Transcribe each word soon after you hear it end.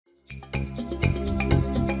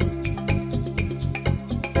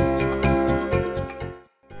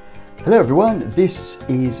Hello everyone, this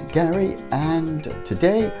is Gary and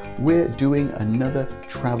today we're doing another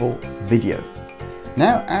travel video.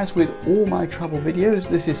 Now, as with all my travel videos,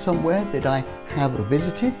 this is somewhere that I have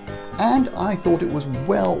visited and I thought it was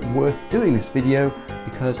well worth doing this video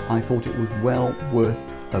because I thought it was well worth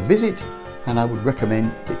a visit, and I would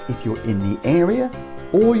recommend that if you're in the area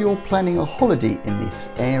or you're planning a holiday in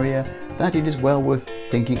this area, that it is well worth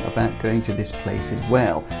thinking about going to this place as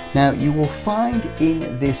well. Now, you will find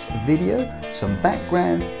in this video some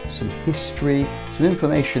background, some history, some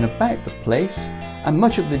information about the place, and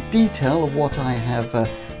much of the detail of what I have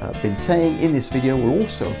been saying in this video will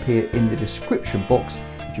also appear in the description box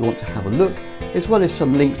if you want to have a look, as well as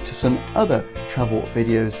some links to some other travel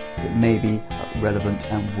videos that may be relevant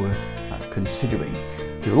and worth considering.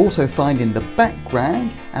 You'll also find in the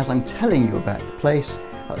background, as I'm telling you about the place,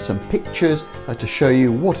 some pictures to show you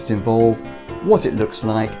what is involved, what it looks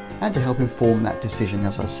like, and to help inform that decision,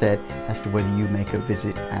 as I said, as to whether you make a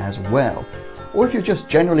visit as well. Or if you're just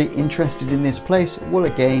generally interested in this place, well,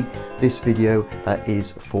 again, this video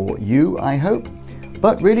is for you, I hope.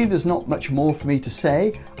 But really, there's not much more for me to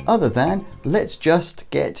say other than let's just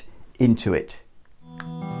get into it.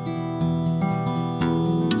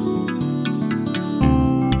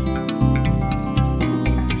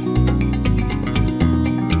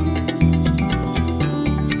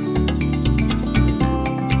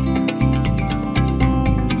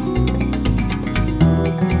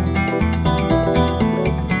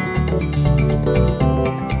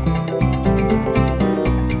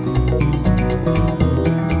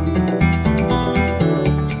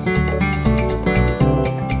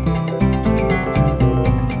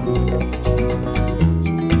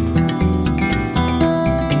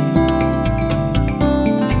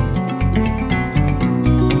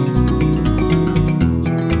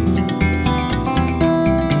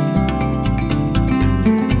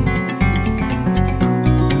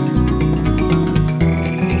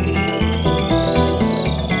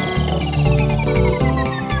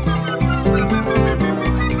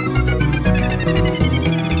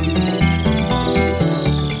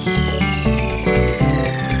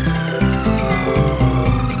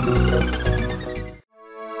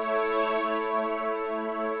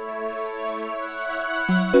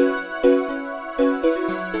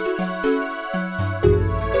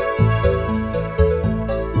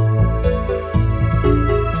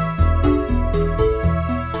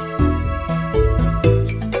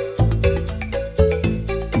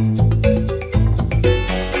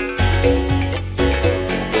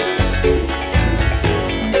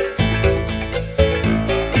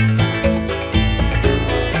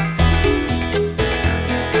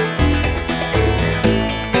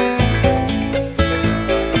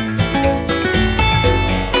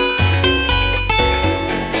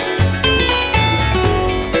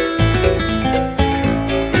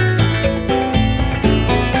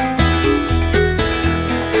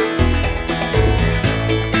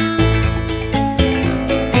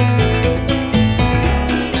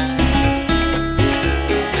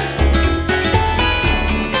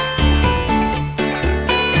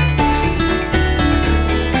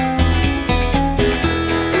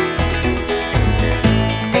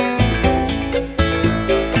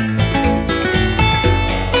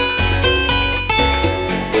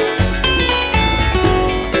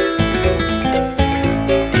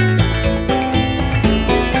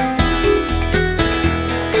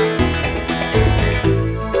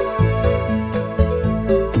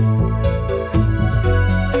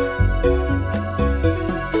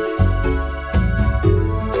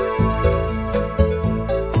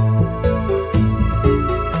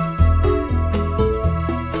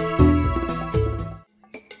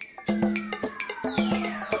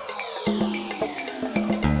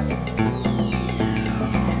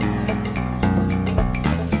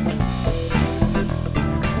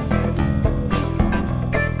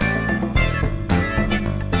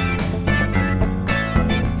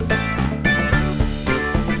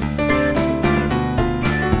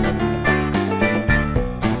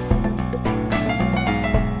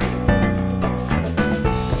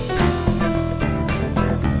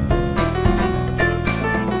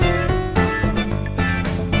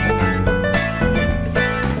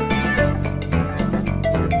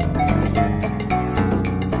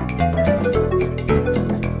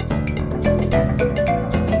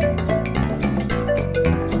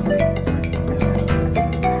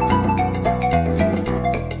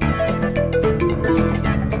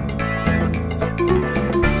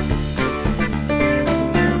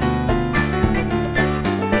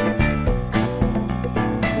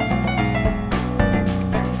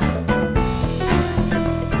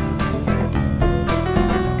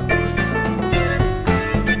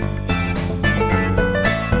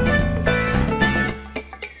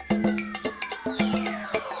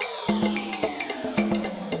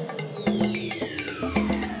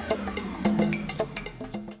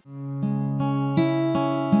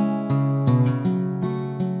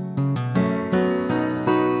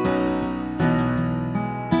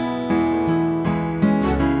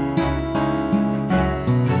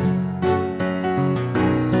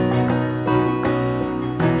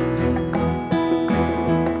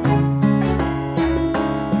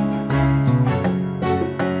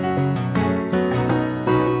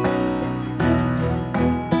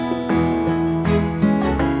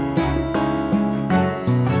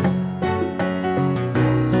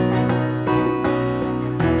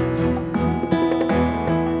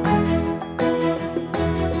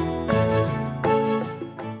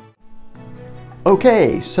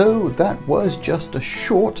 Okay, so that was just a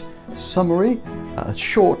short summary, a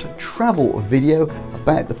short travel video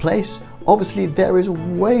about the place. Obviously there is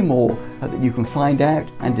way more that you can find out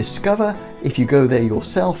and discover if you go there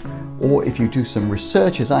yourself or if you do some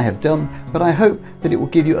research as I have done, but I hope that it will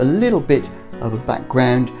give you a little bit of a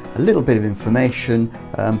background, a little bit of information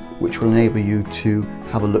which will enable you to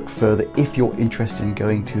have a look further if you're interested in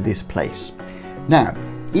going to this place. Now,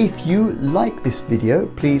 if you like this video,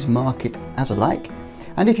 please mark it as a like,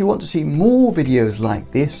 and if you want to see more videos like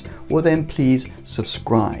this, well then please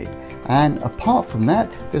subscribe. And apart from that,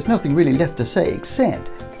 there's nothing really left to say except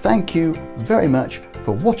thank you very much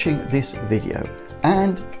for watching this video,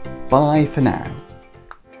 and bye for now.